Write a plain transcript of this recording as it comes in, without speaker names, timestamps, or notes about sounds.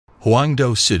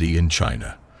Huangdao City in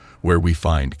China, where we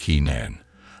find Qi Nan,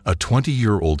 a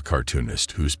 20-year-old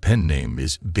cartoonist whose pen name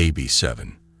is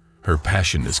Baby7. Her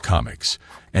passion is comics,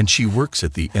 and she works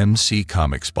at the MC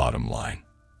Comics bottom line.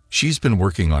 She's been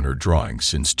working on her drawings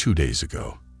since 2 days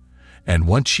ago, and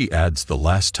once she adds the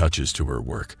last touches to her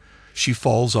work, she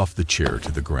falls off the chair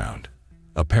to the ground.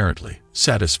 Apparently,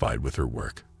 satisfied with her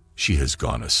work, she has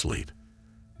gone asleep.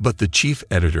 But the chief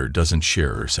editor doesn't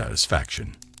share her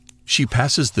satisfaction. She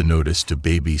passes the notice to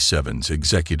Baby7's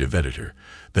executive editor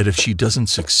that if she doesn't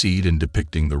succeed in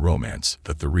depicting the romance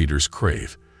that the readers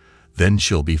crave, then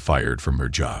she'll be fired from her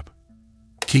job.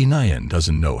 Qi Nan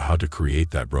doesn't know how to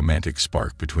create that romantic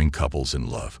spark between couples in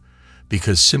love,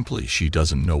 because simply she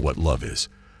doesn't know what love is.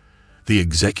 The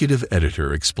executive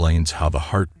editor explains how the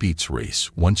heart beats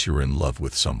race once you're in love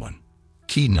with someone.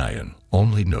 Qi Nan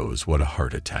only knows what a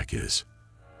heart attack is.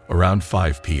 Around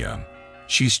 5 p.m.,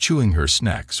 she's chewing her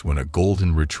snacks when a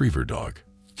golden retriever dog,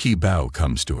 Qi Bao,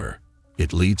 comes to her.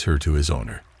 It leads her to his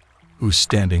owner, who's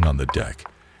standing on the deck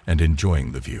and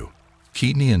enjoying the view.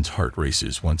 Qi Nan's heart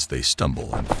races once they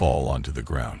stumble and fall onto the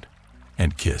ground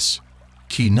and kiss.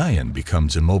 Qi Nan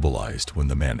becomes immobilized when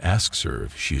the man asks her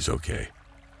if she's okay,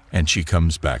 and she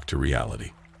comes back to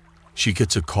reality. She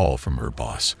gets a call from her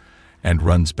boss and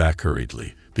runs back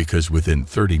hurriedly because within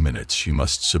 30 minutes she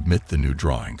must submit the new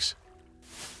drawings.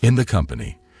 In the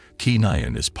company, Qi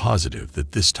Nan is positive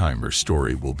that this time her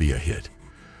story will be a hit.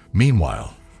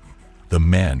 Meanwhile, the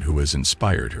man who has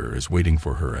inspired her is waiting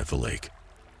for her at the lake.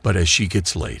 But as she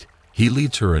gets late, he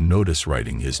leaves her a notice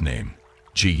writing his name,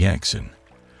 Ji Yangxin,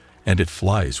 and it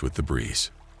flies with the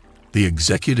breeze. The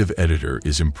executive editor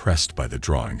is impressed by the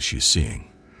drawings she's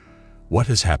seeing. What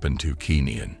has happened to Qi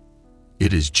Nan?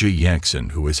 It is Ji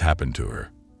Yangxin who has happened to her,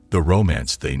 the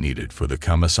romance they needed for the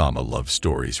Kamisama love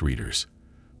stories readers.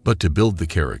 But to build the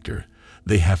character,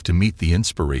 they have to meet the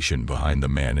inspiration behind the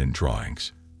man in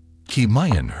drawings. Qi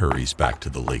Nan hurries back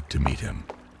to the lake to meet him.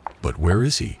 But where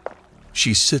is he?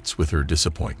 She sits with her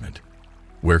disappointment.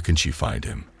 Where can she find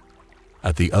him?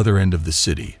 At the other end of the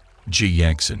city, Ji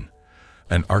Yangxin,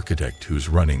 an architect who's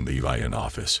running the Yuan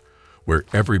office, where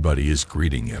everybody is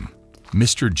greeting him,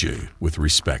 Mr. Ji, with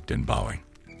respect and bowing.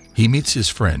 He meets his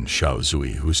friend Xiao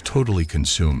Zui, who's totally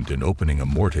consumed in opening a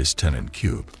mortise tenon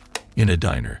cube. In a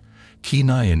diner, Qi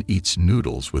Nan eats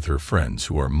noodles with her friends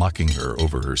who are mocking her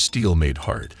over her steel-made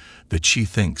heart that she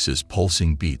thinks is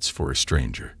pulsing beats for a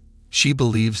stranger. She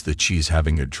believes that she's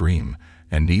having a dream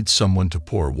and needs someone to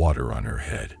pour water on her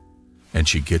head. And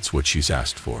she gets what she's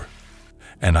asked for.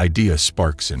 An idea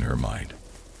sparks in her mind.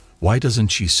 Why doesn't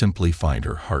she simply find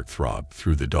her heart throb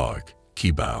through the dog,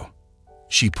 Qi Bao?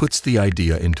 She puts the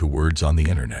idea into words on the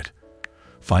internet,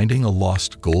 finding a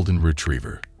lost golden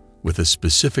retriever with a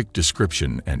specific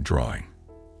description and drawing.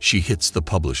 She hits the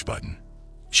publish button.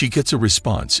 She gets a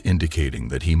response indicating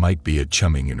that he might be at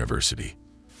Chengming University.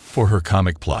 For her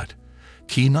comic plot,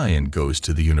 Qi Nan goes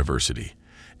to the university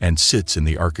and sits in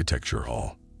the architecture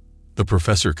hall. The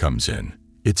professor comes in.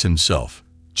 It's himself,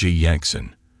 Ji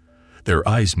Yangxin. Their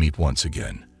eyes meet once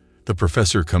again. The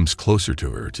professor comes closer to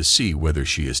her to see whether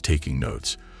she is taking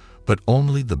notes, but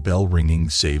only the bell ringing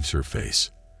saves her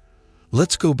face.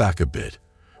 Let's go back a bit.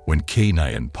 When Qi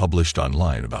Nan published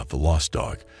online about the lost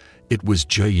dog, it was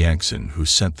Ji Yangxin who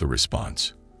sent the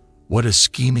response. What a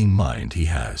scheming mind he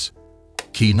has.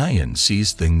 Qi Nan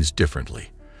sees things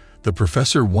differently. The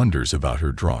professor wonders about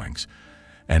her drawings,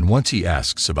 and once he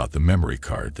asks about the memory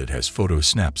card that has photo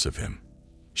snaps of him.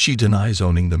 She denies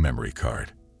owning the memory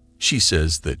card. She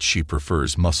says that she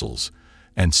prefers muscles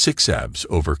and 6 abs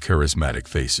over charismatic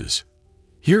faces.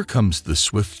 Here comes the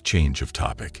swift change of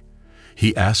topic.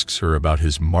 He asks her about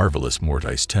his marvelous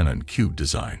mortise tenon cube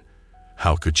design.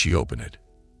 How could she open it?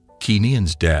 Qi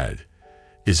Nan's dad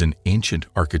is an ancient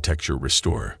architecture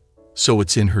restorer, so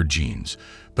it's in her genes,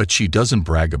 but she doesn't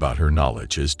brag about her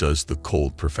knowledge as does the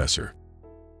cold professor.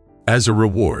 As a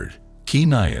reward, Qi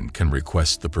Nan can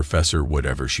request the professor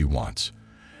whatever she wants,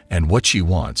 and what she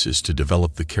wants is to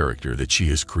develop the character that she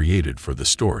has created for the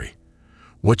story.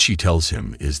 What she tells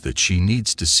him is that she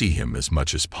needs to see him as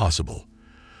much as possible.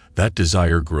 That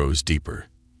desire grows deeper.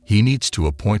 He needs to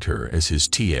appoint her as his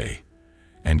TA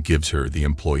and gives her the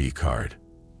employee card.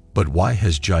 But why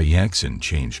has Ji Yangxin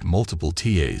changed multiple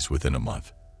TAs within a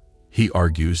month? He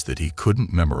argues that he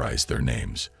couldn't memorize their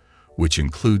names, which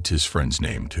includes his friend's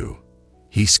name too.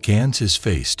 He scans his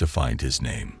face to find his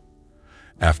name.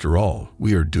 After all,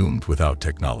 we are doomed without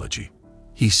technology.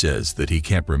 He says that he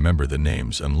can't remember the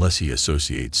names unless he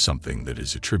associates something that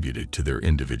is attributed to their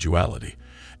individuality.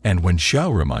 And when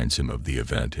Xiao reminds him of the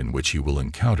event in which he will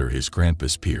encounter his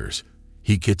Grampus peers,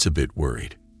 he gets a bit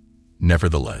worried.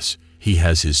 Nevertheless, He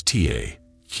has his TA,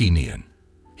 Ki Nian.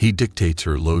 He dictates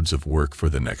her loads of work for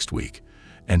the next week,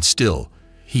 and still,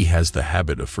 he has the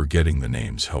habit of forgetting the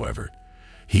names. However,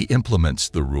 he implements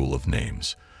the rule of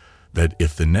names, that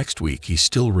if the next week he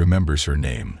still remembers her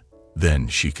name, then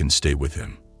she can stay with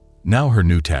him. Now her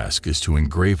new task is to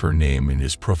engrave her name in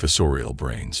his professorial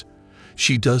brains.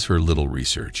 She does her little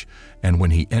research, and when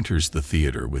he enters the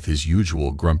theater with his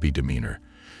usual grumpy demeanor,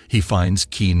 he finds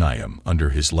Ki Nian under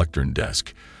his lectern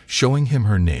desk, showing him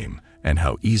her name and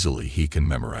how easily he can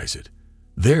memorize it.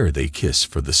 There they kiss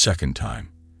for the second time.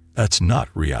 That's not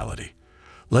reality.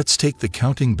 Let's take the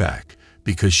counting back,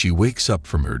 because she wakes up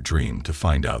from her dream to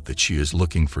find out that she is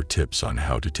looking for tips on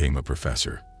how to tame a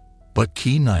professor. But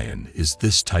Ki Nian is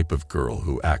this type of girl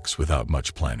who acts without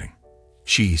much planning.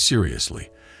 She, seriously,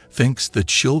 thinks that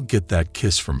she'll get that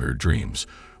kiss from her dreams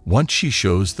once she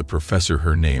shows the professor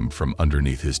her name from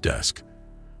underneath his desk.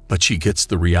 But she gets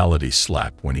the reality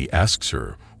slap when he asks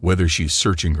her whether she's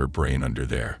searching her brain under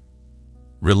there.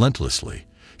 Relentlessly,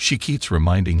 she keeps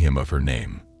reminding him of her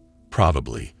name.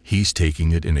 Probably, he's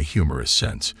taking it in a humorous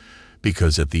sense,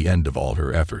 because at the end of all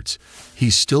her efforts,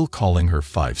 he's still calling her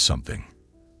 5-something.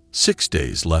 6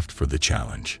 days left for the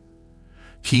challenge.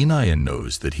 Ki Nian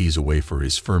knows that he's away for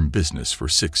his firm business for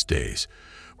 6 days,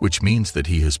 which means that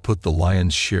he has put the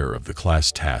lion's share of the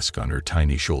class task on her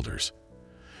tiny shoulders.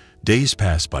 Days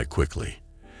pass by quickly,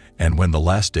 and when the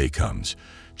last day comes,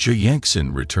 Zhe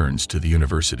Yangxin returns to the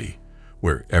university,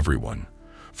 where everyone,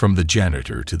 from the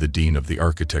janitor to the dean of the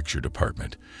architecture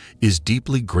department, is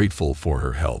deeply grateful for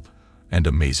her help and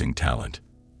amazing talent.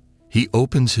 He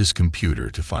opens his computer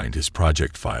to find his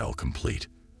project file complete.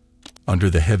 Under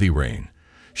the heavy rain,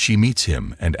 she meets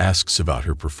him and asks about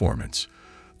her performance.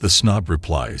 The snob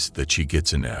replies that she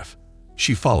gets an F.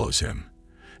 She follows him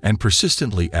and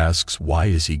persistently asks why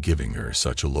is he giving her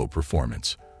such a low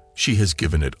performance. She has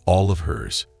given it all of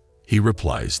hers. He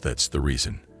replies that's the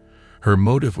reason. Her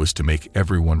motive was to make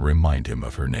everyone remind him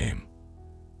of her name.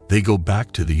 They go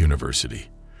back to the university,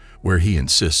 where he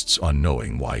insists on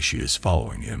knowing why she is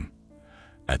following him.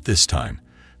 At this time,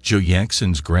 Zhe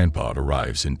Yangxin's grandpa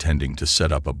arrives intending to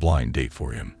set up a blind date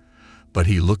for him, but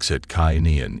he looks at Ki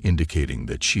Nian indicating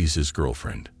that she's his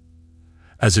girlfriend.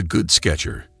 As a good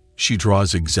sketcher, she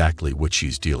draws exactly what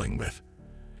she's dealing with,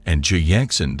 and Zhe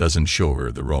Yangxin doesn't show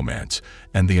her the romance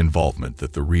and the involvement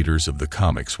that the readers of the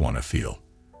comics want to feel.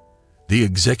 The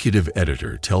executive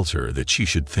editor tells her that she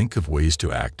should think of ways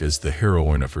to act as the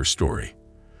heroine of her story,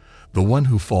 the one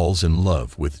who falls in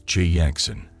love with Zhe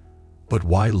Yangxin. But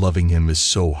why loving him is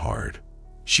so hard?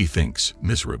 She thinks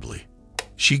miserably.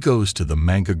 She goes to the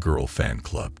Manga Girl fan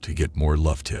club to get more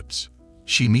love tips.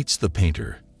 She meets the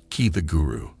painter, Ki the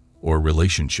Guru, or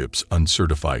relationships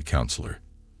uncertified counselor.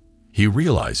 He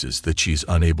realizes that she's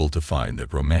unable to find the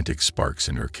romantic sparks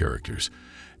in her characters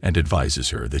and advises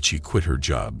her that she quit her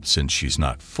job since she's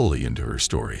not fully into her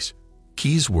stories.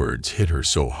 Ki's words hit her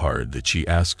so hard that she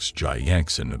asks Zhe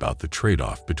Yangxin about the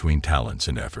trade-off between talents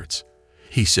and efforts.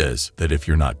 He says that if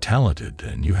you're not talented,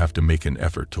 then you have to make an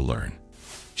effort to learn.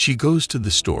 She goes to the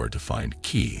store to find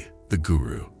Ki, the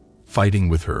guru, fighting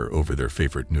with her over their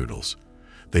favorite noodles.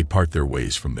 They part their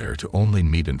ways from there to only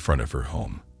meet in front of her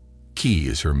home. Ki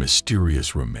is her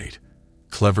mysterious roommate.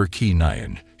 Clever Ki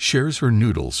Nian shares her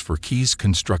noodles for Ki's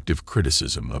constructive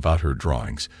criticism about her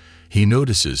drawings. He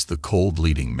notices the cold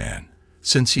leading man.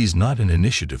 Since he's not an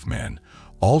initiative man,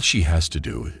 all she has to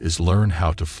do is learn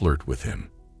how to flirt with him.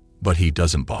 But he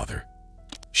doesn't bother.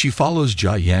 She follows Zhe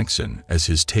Yangxin as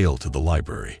his tail to the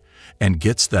library and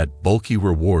gets that bulky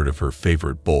reward of her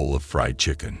favorite bowl of fried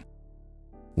chicken.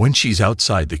 When she's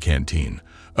outside the canteen,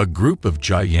 a group of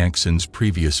Zhe Yangxin's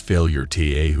previous failure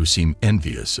TA who seem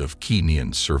envious of Ki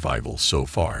Nian's survival so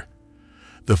far.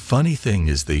 The funny thing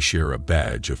is they share a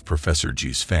badge of Professor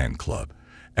G's fan club,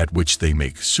 at which they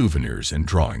make souvenirs and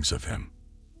drawings of him.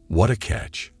 What a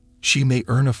catch! She may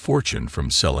earn a fortune from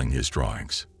selling his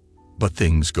drawings. But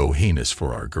things go heinous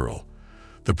for our girl.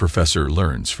 The professor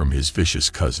learns from his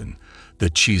vicious cousin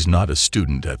that she's not a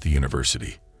student at the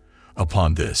university.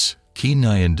 Upon this, Ki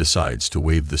Nian decides to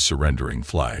wave the surrendering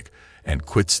flag and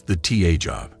quits the TA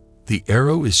job. The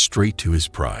arrow is straight to his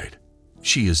pride.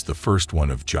 She is the first one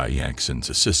of Zhe Yangxin's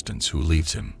assistants who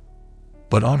leaves him.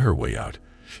 But on her way out,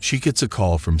 she gets a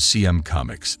call from CM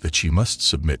Comics that she must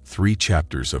submit 3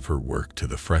 chapters of her work to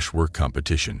the Fresh Work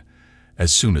competition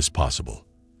as soon as possible.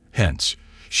 Hence,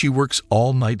 she works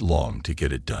all night long to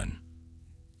get it done.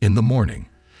 In the morning,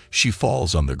 she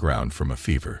falls on the ground from a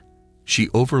fever. She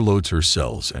overloads her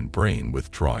cells and brain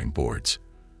with drawing boards.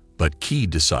 But Ki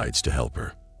decides to help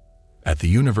her. At the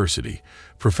university,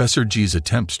 Professor G's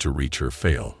attempts to reach her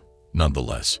fail.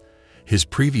 Nonetheless, His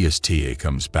previous TA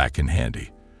comes back in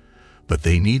handy, but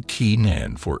they need Ki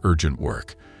Nan for urgent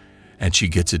work, and she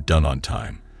gets it done on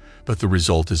time, but the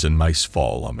result is a nice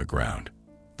fall on the ground.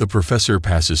 The professor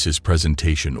passes his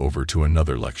presentation over to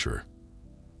another lecturer,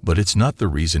 but it's not the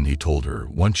reason he told her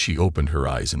once she opened her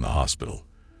eyes in the hospital,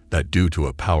 that due to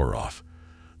a power off,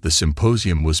 the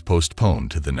symposium was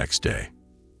postponed to the next day.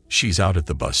 She's out at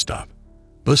the bus stop.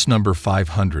 Bus number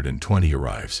 520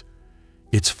 arrives.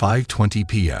 It's 5:20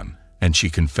 p.m., and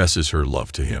she confesses her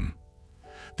love to him.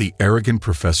 The arrogant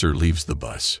professor leaves the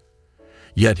bus,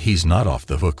 yet he's not off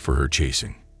the hook for her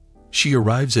chasing. She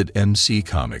arrives at MC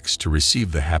Comics to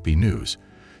receive the happy news.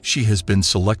 She has been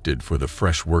selected for the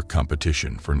fresh work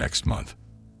competition for next month.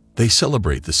 They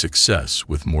celebrate the success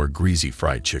with more greasy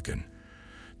fried chicken.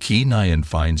 Ki Nan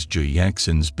finds Ji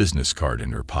Yangsen's business card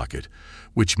in her pocket,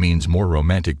 which means more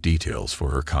romantic details for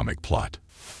her comic plot.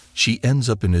 She ends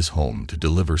up in his home to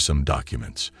deliver some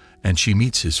documents, and she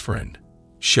meets his friend,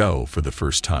 Xiao, for the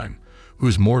first time,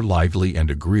 who's more lively and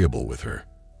agreeable with her.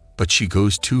 But she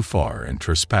goes too far and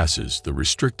trespasses the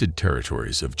restricted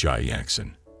territories of Ji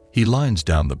Yangsen. He lines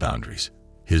down the boundaries: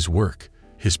 his work,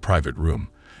 his private room,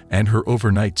 and her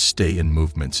overnight stay and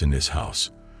movements in his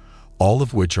house, all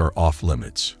of which are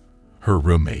off-limits. Her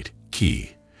roommate,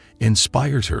 Ki,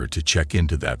 inspires her to check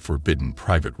into that forbidden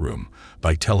private room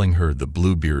by telling her the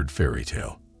Bluebeard fairy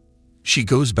tale. She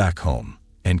goes back home,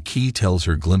 and Ki tells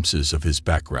her glimpses of his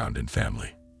background and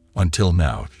family. Until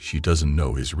now, she doesn't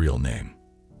know his real name.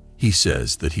 He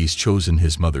says that he's chosen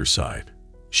his mother's side.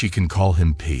 She can call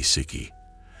him Pei Siki,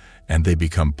 and they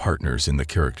become partners in the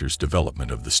character's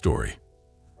development of the story.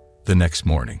 The next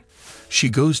morning, she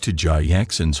goes to Ji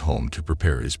Yangsen's home to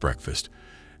prepare his breakfast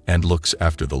and looks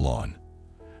after the lawn.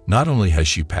 Not only has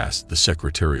she passed the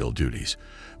secretarial duties,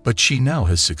 but she now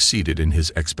has succeeded in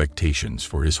his expectations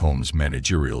for his home's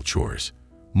managerial chores.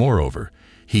 Moreover,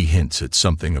 he hints at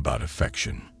something about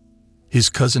affection. His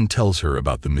cousin tells her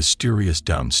about the mysterious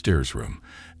downstairs room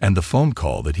and the phone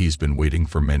call that he's been waiting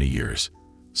for many years.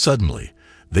 Suddenly,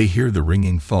 they hear the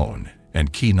ringing phone,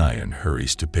 and Ki Nan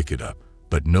hurries to pick it up,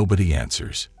 but nobody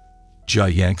answers. Ji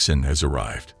Yangsen has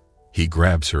arrived. He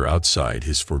grabs her outside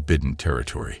his forbidden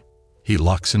territory. He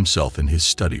locks himself in his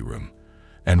study room,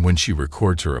 and when she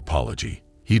records her apology,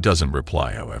 he doesn't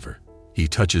reply, however. He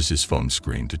touches his phone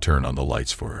screen to turn on the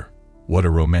lights for her. What a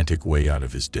romantic way out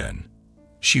of his den.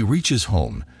 She reaches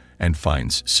home and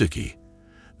finds Siki.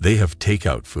 They have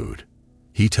takeout food.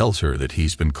 He tells her that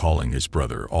he's been calling his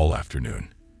brother all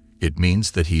afternoon. It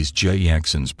means that he's Ji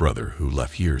Yangsen's brother who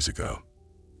left years ago.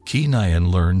 Ki Nan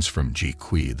learns from Ji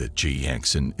Kui that Ji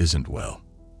Yangsen isn't well.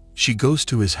 She goes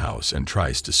to his house and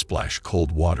tries to splash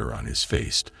cold water on his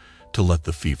face to let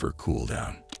the fever cool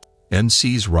down.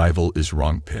 NC's rival is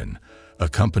Rongpin, a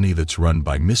company that's run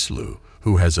by Miss Lu,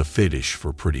 who has a fetish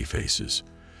for pretty faces.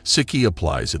 Siki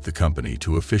applies at the company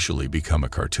to officially become a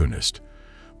cartoonist,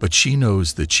 but she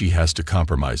knows that she has to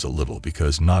compromise a little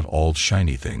because not all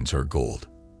shiny things are gold.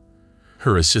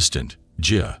 Her assistant,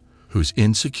 Jia, who's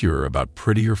insecure about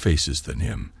prettier faces than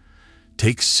him,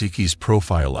 takes Siki's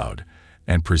profile out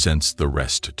and presents the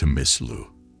rest to Miss Lu.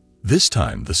 This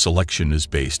time, the selection is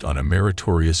based on a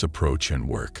meritorious approach and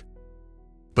work.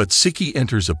 But Siki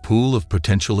enters a pool of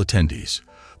potential attendees.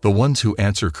 The ones who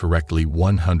answer correctly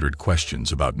 100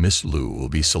 questions about Miss Lu will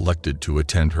be selected to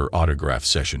attend her autograph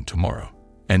session tomorrow.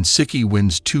 And Siki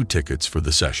wins 2 tickets for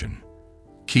the session.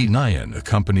 Ki Nan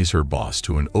accompanies her boss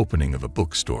to an opening of a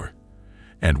bookstore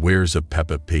and wears a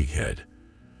Peppa Pig head.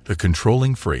 The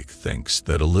controlling freak thinks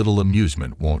that a little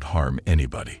amusement won't harm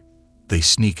anybody. They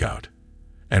sneak out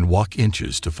and walk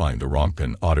inches to find the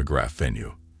Rongpin autograph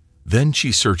venue. Then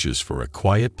she searches for a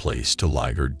quiet place to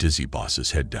lie her dizzy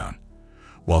boss's head down.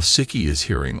 While Siki is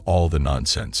hearing all the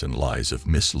nonsense and lies of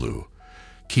Miss Lu,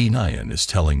 Ki Nan is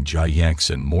telling Ji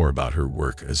Yangsen more about her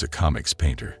work as a comics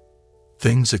painter.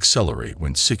 Things accelerate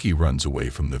when Siki runs away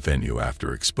from the venue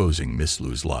after exposing Miss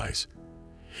Lu's lies.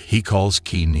 He calls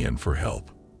Ki Nan for help,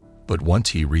 but once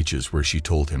he reaches where she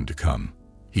told him to come,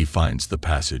 he finds the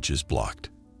passage is blocked.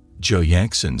 Ji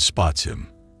Yangsen spots him,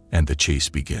 and the chase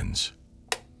begins.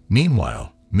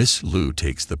 Meanwhile, Miss Lu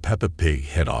takes the Peppa Pig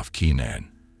head off Ki Nan.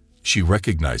 She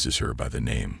recognizes her by the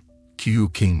name, Qiu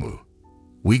Qingmu.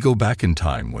 We go back in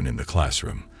time when in the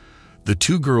classroom, the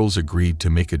 2 girls agreed to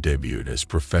make a debut as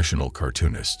professional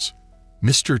cartoonists.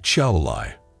 Mr. Chao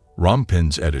Lai,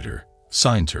 Rongpin's editor,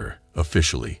 signs her,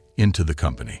 officially, into the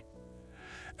company.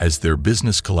 As their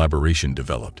business collaboration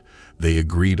developed, they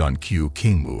agreed on Qiu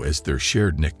Qingmu as their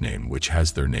shared nickname, which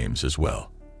has their names as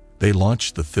well. They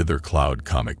launched the Thither Cloud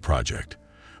comic project,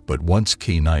 but once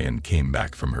Ki Nan came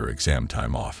back from her exam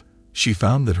time off, She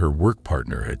found that her work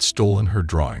partner had stolen her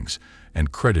drawings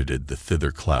and credited the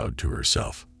thither cloud to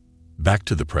herself. Back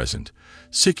to the present,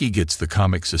 Siki gets the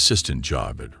comics assistant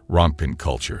job at Rompin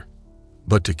Culture.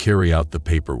 But to carry out the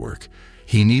paperwork,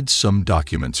 he needs some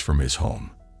documents from his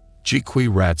home. Ji-Kui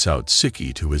rats out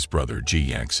Siki to his brother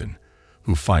Ji Yangsen,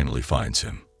 who finally finds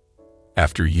him.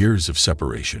 After years of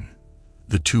separation,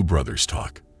 the two brothers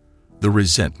talk. The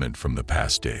resentment from the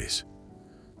past days.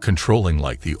 Controlling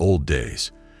like the old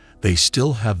days, they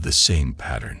still have the same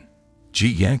pattern.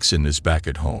 Ji Yangsen is back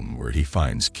at home where he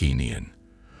finds Ki Nian,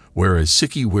 whereas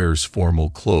Siki wears formal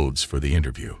clothes for the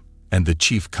interview, and the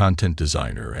chief content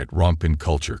designer at Rompin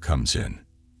Culture comes in,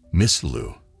 Miss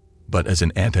Lu. But as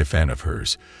an anti-fan of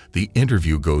hers, the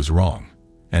interview goes wrong,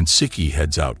 and Siki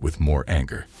heads out with more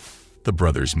anger. The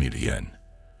brothers meet again.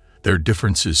 Their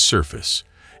differences surface,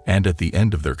 and at the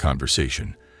end of their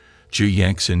conversation, Ji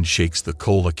Yangsen shakes the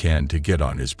cola can to get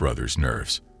on his brother's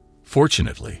nerves.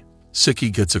 Fortunately,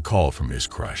 Siki gets a call from his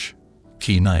crush,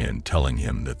 Ki Nian, telling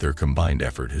him that their combined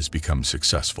effort has become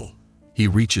successful. He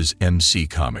reaches MC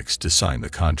Comics to sign the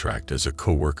contract as a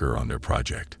co-worker on their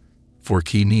project. For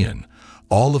Ki Nian,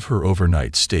 all of her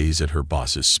overnight stays at her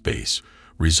boss's space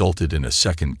resulted in a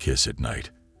second kiss at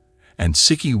night. And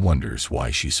Siki wonders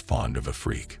why she's fond of a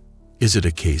freak. Is it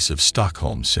a case of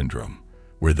Stockholm Syndrome,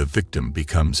 where the victim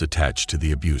becomes attached to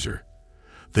the abuser?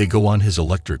 They go on his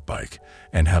electric bike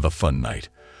and have a fun night,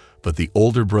 but the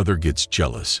older brother gets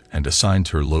jealous and assigns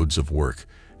her loads of work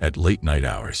at late night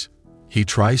hours. He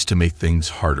tries to make things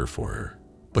harder for her,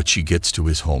 but she gets to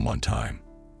his home on time.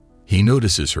 He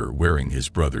notices her wearing his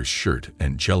brother's shirt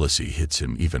and jealousy hits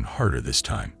him even harder this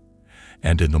time.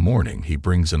 And in the morning he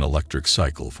brings an electric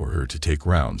cycle for her to take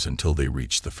rounds until they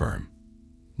reach the firm.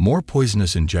 More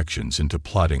poisonous injections into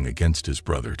plotting against his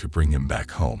brother to bring him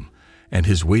back home, and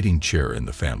his waiting chair in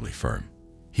the family firm.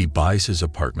 He buys his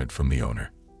apartment from the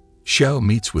owner. Xiao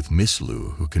meets with Miss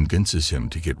Lu, who convinces him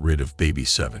to get rid of Baby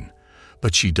 7,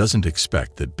 but she doesn't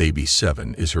expect that Baby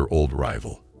 7 is her old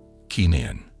rival, Ki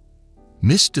Nian.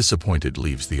 Miss Disappointed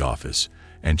leaves the office,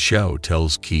 and Xiao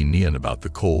tells Ki Nian about the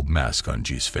cold mask on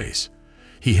Ji's face.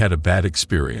 He had a bad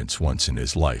experience once in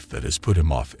his life that has put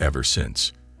him off ever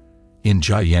since. In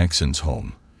Ji Yangsen's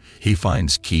home, he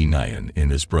finds Ki Nian in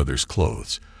his brother's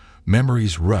clothes.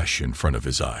 Memories rush in front of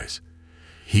his eyes.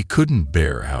 He couldn't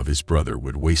bear how his brother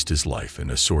would waste his life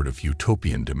in a sort of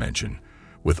utopian dimension,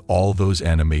 with all those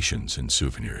animations and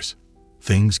souvenirs.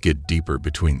 Things get deeper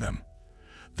between them.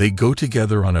 They go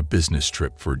together on a business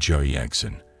trip for Ji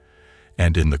Yangsen,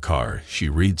 and in the car she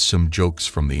reads some jokes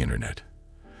from the internet.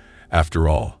 After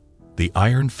all, the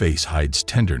iron face hides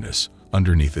tenderness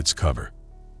underneath its cover.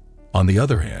 On the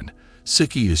other hand,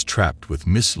 Siki is trapped with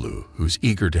Miss Lu, who's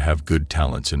eager to have good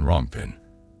talents in Rompin.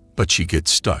 But she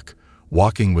gets stuck,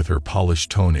 walking with her polished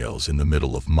toenails in the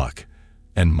middle of muck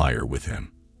and mire with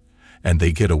him. And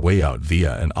they get a way out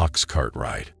via an ox cart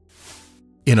ride.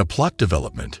 In a plot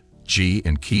development, Ji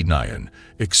and Ki Nian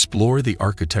explore the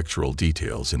architectural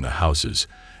details in the houses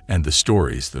and the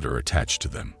stories that are attached to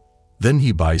them. Then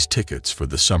he buys tickets for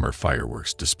the summer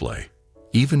fireworks display,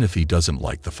 even if he doesn't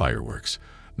like the fireworks,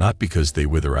 not because they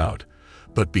wither out,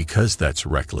 but because that's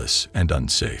reckless and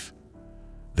unsafe.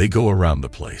 They go around the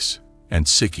place, and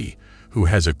Siki, who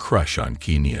has a crush on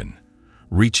Ki Nian,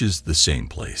 reaches the same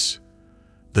place.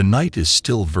 The night is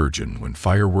still virgin when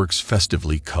fireworks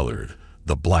festively colored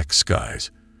the black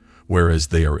skies, whereas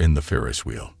they are in the Ferris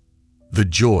wheel. The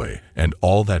joy and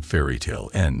all that fairy tale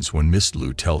ends when Miss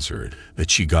Lu tells her that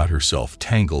she got herself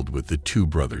tangled with the two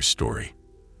brothers' story.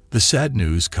 The sad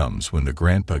news comes when the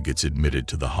grandpa gets admitted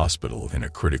to the hospital in a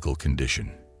critical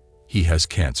condition. He has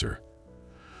cancer.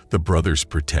 The brothers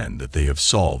pretend that they have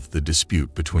solved the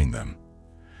dispute between them.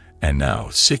 And now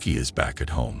Siki is back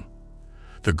at home.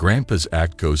 The grandpa's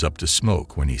act goes up to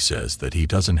smoke when he says that he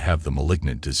doesn't have the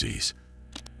malignant disease.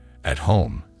 At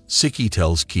home, Siki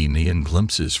tells Ki Nian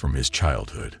glimpses from his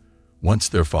childhood. Once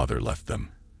their father left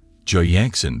them, Ji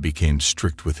Yangsen became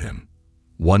strict with him.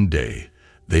 One day,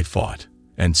 they fought,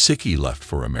 and Siki left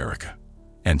for America.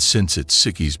 And since it's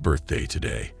Siki's birthday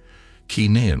today, Ki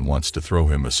Nian wants to throw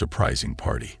him a surprising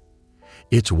party.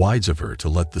 It's wise of her to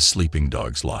let the sleeping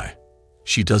dogs lie.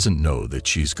 She doesn't know that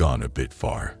she's gone a bit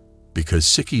far, because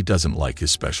Siki doesn't like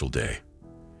his special day.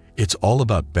 It's all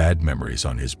about bad memories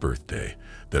on his birthday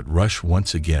that rush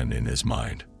once again in his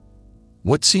mind.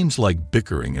 What seems like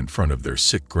bickering in front of their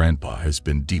sick grandpa has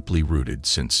been deeply rooted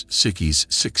since Siki's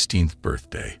 16th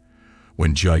birthday,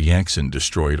 when Ji Yangsen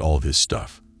destroyed all of his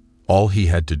stuff. All he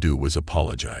had to do was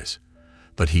apologize,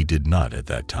 but he did not at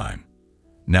that time.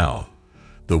 Now,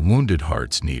 the wounded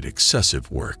hearts need excessive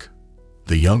work.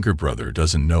 The younger brother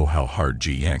doesn't know how hard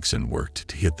Ji Yangsen worked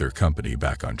to get their company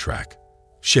back on track.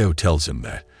 Xiao tells him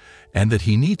that, and that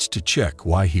he needs to check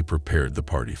why he prepared the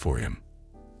party for him.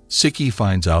 Siki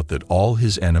finds out that all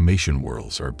his animation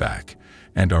worlds are back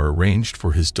and are arranged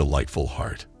for his delightful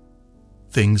heart.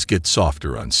 Things get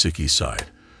softer on Siki's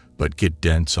side, but get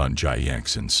dense on Ji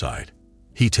Yangsen's side.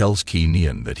 He tells Qi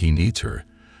Nian that he needs her,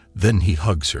 then he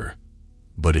hugs her.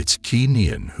 But it's Qi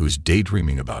Nian who's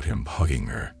daydreaming about him hugging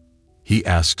her. He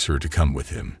asks her to come with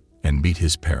him and meet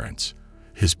his parents.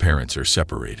 His parents are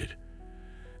separated.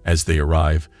 As they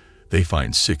arrive, they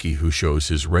find Siki, who shows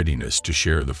his readiness to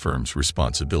share the firm's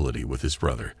responsibility with his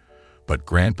brother. But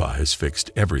Grandpa has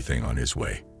fixed everything on his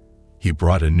way. He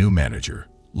brought a new manager,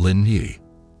 Lin Yi.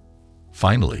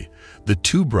 Finally, the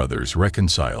two brothers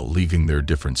reconcile, leaving their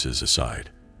differences aside.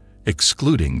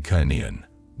 Excluding Qi Nian,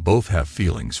 both have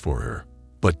feelings for her,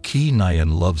 but Qi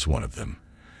Nian loves one of them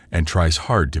and tries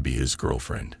hard to be his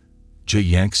girlfriend.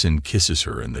 Ji Yangsen kisses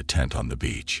her in the tent on the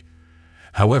beach.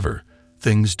 However,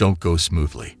 things don't go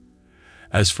smoothly.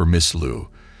 As for Miss Lu,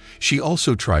 she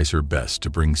also tries her best to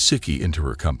bring Siki into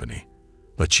her company,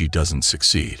 but she doesn't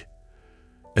succeed.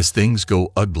 As things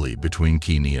go ugly between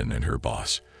Qi Nian and her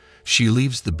boss, she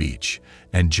leaves the beach,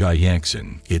 and Ji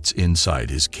Yangsen gets inside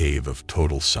his cave of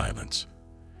total silence.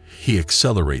 He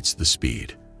accelerates the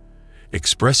speed,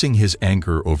 expressing his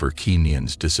anger over Qi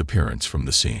Nian's disappearance from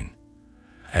the scene.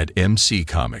 At MC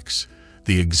Comics,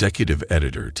 the executive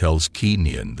editor tells Qi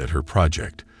Nian that her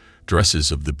project,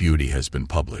 Dresses of the Beauty, has been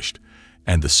published,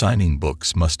 and the signing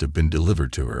books must have been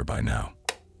delivered to her by now.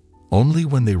 Only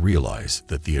when they realize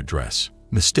that the address,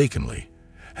 mistakenly,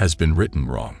 has been written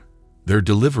wrong, their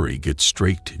delivery gets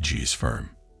straight to Ji's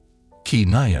firm. Qi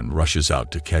Nian rushes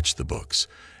out to catch the books,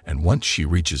 and once she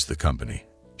reaches the company,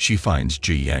 she finds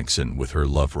Ji Yangsen with her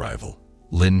love rival,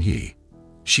 Lin Yi.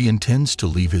 She intends to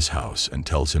leave his house and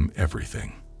tells him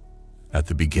everything. At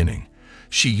the beginning,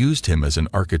 she used him as an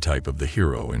archetype of the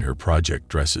hero in her project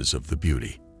Dresses of the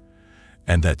Beauty,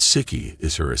 and that Siki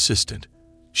is her assistant.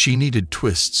 She needed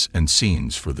twists and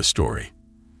scenes for the story.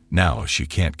 Now she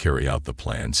can't carry out the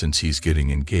plan since he's getting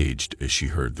engaged, as she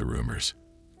heard the rumors.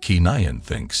 Qi Nian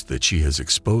thinks that she has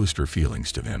exposed her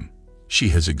feelings to him. She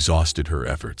has exhausted her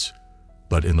efforts,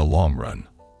 but in the long run,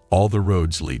 all the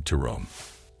roads lead to Rome.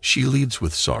 She leaves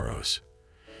with sorrows.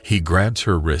 He grabs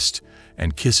her wrist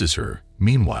and kisses her.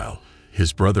 Meanwhile,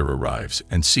 his brother arrives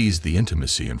and sees the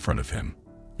intimacy in front of him,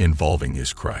 involving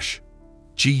his crush.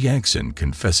 Ji Yangsen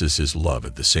confesses his love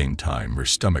at the same time her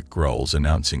stomach growls,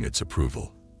 announcing its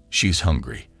approval. She's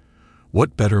hungry.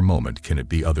 What better moment can it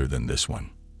be other than this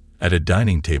one? At a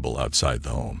dining table outside the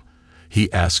home,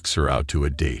 he asks her out to a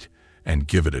date and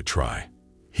give it a try.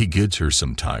 He gives her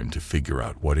some time to figure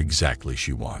out what exactly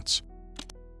she wants.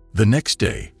 The next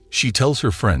day, she tells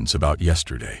her friends about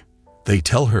yesterday. They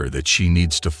tell her that she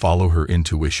needs to follow her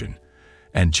intuition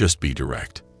and just be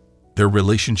direct. Their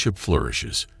relationship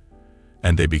flourishes,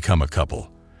 and they become a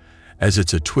couple. As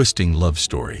it's a twisting love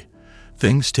story,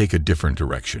 things take a different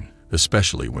direction,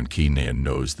 especially when Qi Nian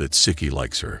knows that Siki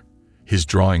likes her. His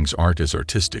drawings aren't as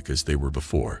artistic as they were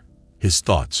before. His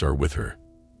thoughts are with her.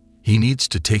 He needs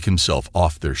to take himself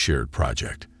off their shared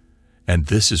project. And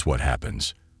this is what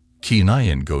happens. Qi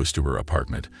Nian goes to her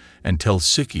apartment and tells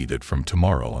Siki that from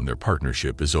tomorrow on their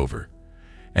partnership is over,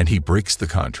 and he breaks the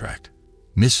contract.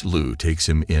 Miss Lu takes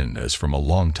him in, as from a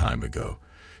long time ago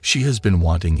she has been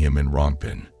wanting him in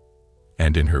Rongpin,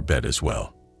 and in her bed as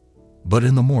well. But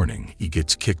in the morning he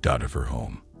gets kicked out of her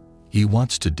home. He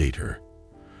wants to date her.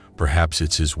 Perhaps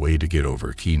it's his way to get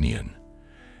over Qi Nian.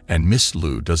 And Miss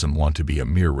Lu doesn't want to be a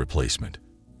mere replacement.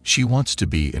 She wants to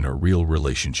be in a real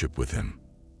relationship with him.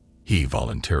 He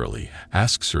voluntarily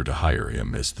asks her to hire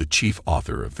him as the chief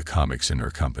author of the comics in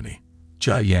her company.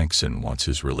 Ji Yangsen wants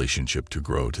his relationship to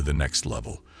grow to the next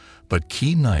level, but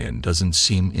Qi Nian doesn't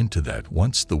seem into that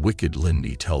once the wicked Lin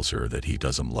Yi tells her that he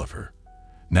doesn't love her.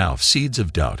 Now seeds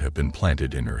of doubt have been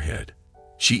planted in her head.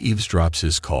 She eavesdrops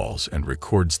his calls and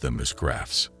records them as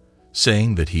graphs,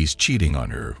 saying that he's cheating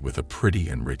on her with a pretty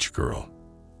and rich girl.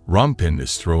 Rongpin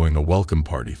is throwing a welcome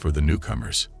party for the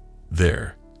newcomers.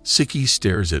 There, Siki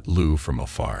stares at Lu from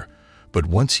afar, but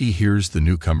once he hears the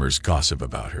newcomers gossip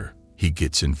about her, he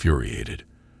gets infuriated.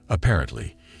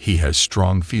 Apparently, he has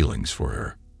strong feelings for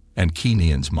her, and Qi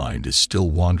Nian's mind is still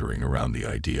wandering around the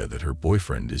idea that her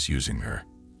boyfriend is using her.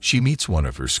 She meets one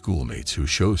of her schoolmates who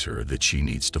shows her that she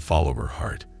needs to follow her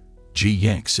heart. Ji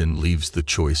Yangsen leaves the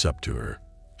choice up to her.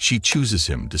 She chooses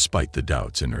him despite the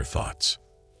doubts in her thoughts.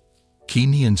 Qi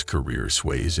Nian's career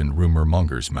sways in rumor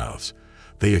mongers' mouths.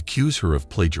 They accuse her of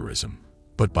plagiarism,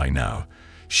 but by now,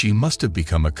 she must have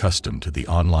become accustomed to the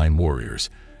online warriors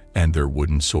and their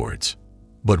wooden swords.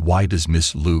 But why does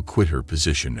Miss Lu quit her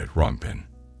position at Rongpin?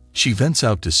 She vents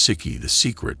out to Siki the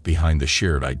secret behind the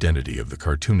shared identity of the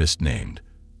cartoonist named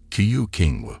Qiu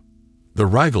Qingwu. The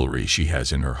rivalry she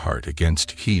has in her heart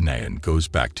against Qi Nian goes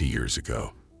back to years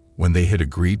ago, when they had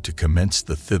agreed to commence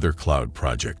the Thither Cloud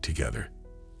project together.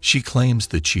 She claims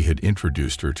that she had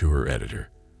introduced her to her editor,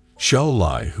 Xiao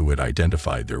Lai, who had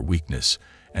identified their weakness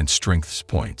and strengths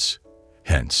points.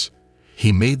 Hence,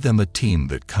 he made them a team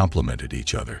that complemented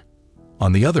each other.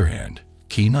 On the other hand,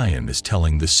 Qi Nian is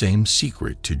telling the same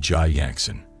secret to Jia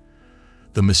Yangtze.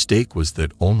 The mistake was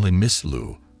that only Miss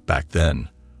Lu, back then,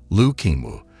 Lu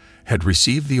Qingwu, had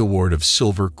received the award of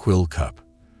Silver Quill Cup.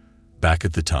 Back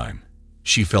at the time,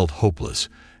 she felt hopeless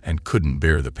and couldn't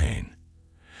bear the pain,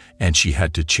 and she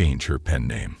had to change her pen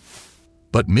name.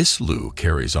 But Miss Lu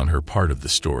carries on her part of the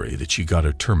story that she got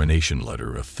a termination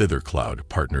letter of Thither Cloud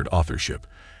partnered authorship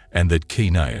and that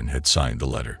Qi Nian had signed the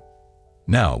letter.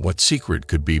 Now, what secret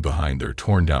could be behind their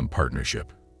torn-down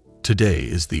partnership? Today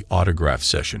is the autograph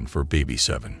session for Baby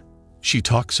 7. She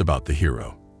talks about the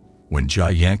hero. When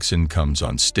Jia Yangtze comes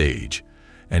on stage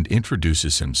and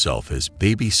introduces himself as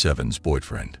Baby 7's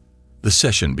boyfriend, the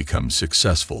session becomes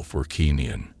successful for Qi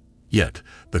Nian. Yet,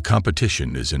 the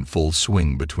competition is in full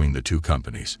swing between the two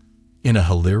companies. In a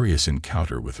hilarious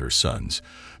encounter with her sons,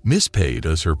 Miss Pei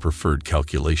does her preferred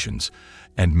calculations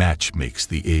and match makes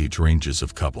the age ranges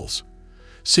of couples.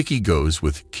 Siki goes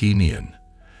with Qi Nian,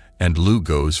 and Lu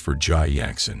goes for Jia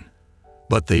Yangtze.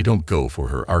 But they don't go for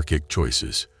her archaic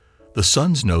choices. The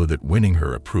sons know that winning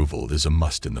her approval is a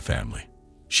must in the family.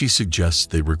 She suggests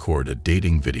they record a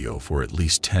dating video for at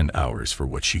least 10 hours for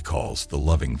what she calls the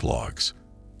loving vlogs.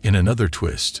 In another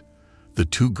twist, the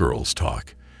two girls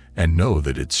talk and know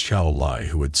that it's Xiao Lai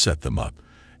who had set them up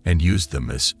and used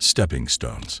them as stepping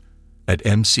stones. At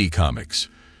MC Comics,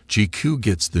 GQ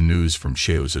gets the news from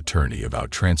Xiao's attorney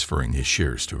about transferring his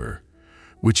shares to her,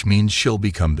 which means she'll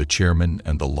become the chairman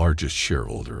and the largest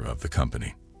shareholder of the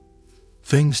company.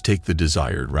 Things take the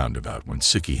desired roundabout when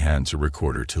Siki hands a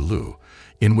recorder to Lu,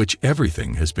 in which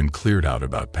everything has been cleared out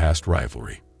about past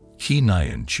rivalry. Qi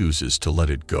Nian chooses to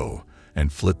let it go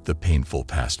and flip the painful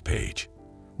past page.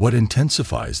 What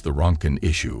intensifies the Rongpin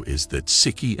issue is that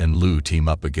Siki and Lu team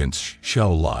up against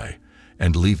Xiao Lai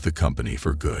and leave the company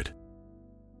for good.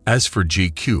 As for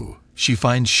GQ, she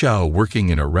finds Xiao working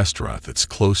in a restaurant that's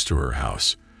close to her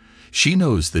house. She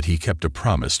knows that he kept a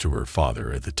promise to her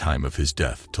father at the time of his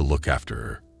death to look after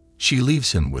her. She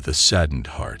leaves him with a saddened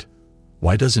heart.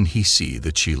 Why doesn't he see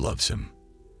that she loves him?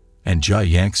 And Jia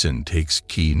Yangtze takes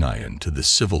Qi Nian to the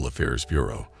Civil Affairs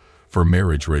Bureau for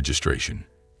marriage registration,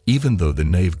 even though the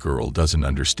naive girl doesn't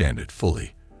understand it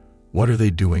fully. What are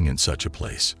they doing in such a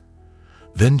place?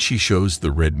 Then she shows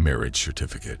the red marriage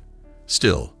certificate.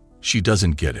 Still, she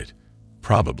doesn't get it.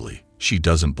 Probably, she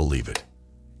doesn't believe it.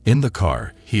 In the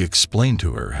car, he explained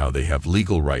to her how they have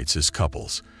legal rights as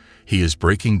couples. He is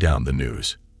breaking down the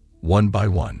news, one by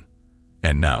one.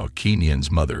 And now Qi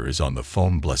Nian's mother is on the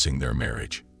phone blessing their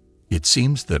marriage. It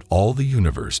seems that all the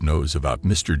universe knows about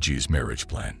Mr. G's marriage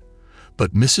plan.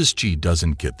 But Mrs. G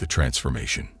doesn't get the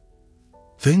transformation.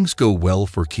 Things go well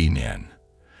for Qi Nian,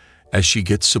 as she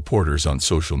gets supporters on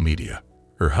social media.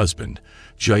 Her husband,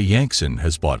 Jia Yangtze,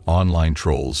 has bought online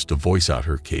trolls to voice out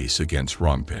her case against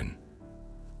Rongpin.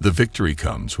 The victory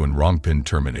comes when Rongpin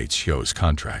terminates Xiao's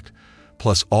contract,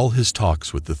 plus all his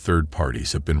talks with the third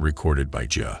parties have been recorded by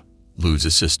Jia, Lu's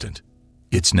assistant.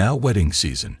 It's now wedding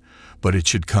season, but it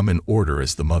should come in order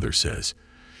as the mother says.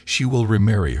 She will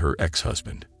remarry her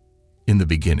ex-husband. In the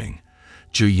beginning,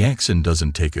 Jia Yangtze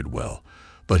doesn't take it well,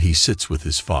 but he sits with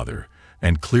his father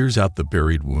and clears out the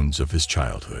buried wounds of his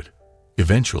childhood.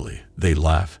 Eventually, they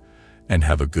laugh and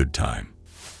have a good time.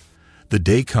 The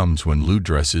day comes when Lu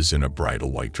dresses in a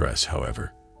bridal white dress,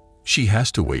 however. She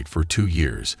has to wait for 2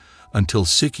 years until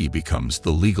Siki becomes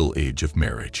the legal age of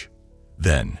marriage.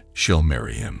 Then she'll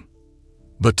marry him.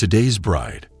 But today's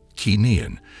bride, Qi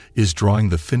Nian, is drawing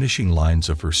the finishing lines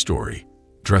of her story,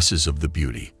 Dresses of the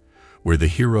Beauty, where the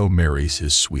hero marries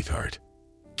his sweetheart.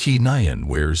 Qi Nian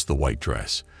wears the white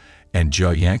dress, and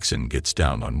Jia Yangtze gets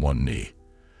down on one knee.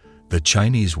 The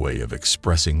Chinese way of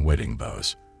expressing wedding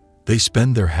vows. They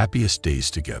spend their happiest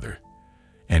days together,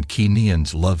 and Qi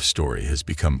Nian's love story has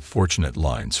become fortunate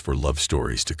lines for love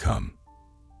stories to come.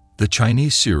 The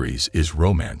Chinese series is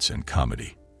romance and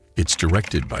comedy. It's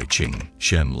directed by Qing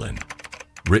Shenlin,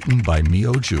 written by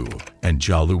Miao Zhu and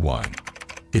Jia Luwan.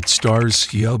 It stars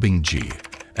Xiaobing Ji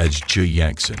as Jia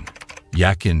Yangtze,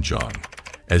 Yakin Zhang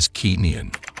as Qi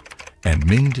Nian, and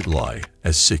Ming Lai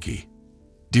as Siki.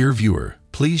 Dear viewer,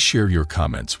 please share your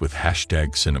comments with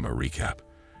 #CinemaRecap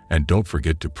And don't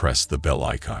forget to press the bell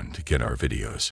icon to get our videos.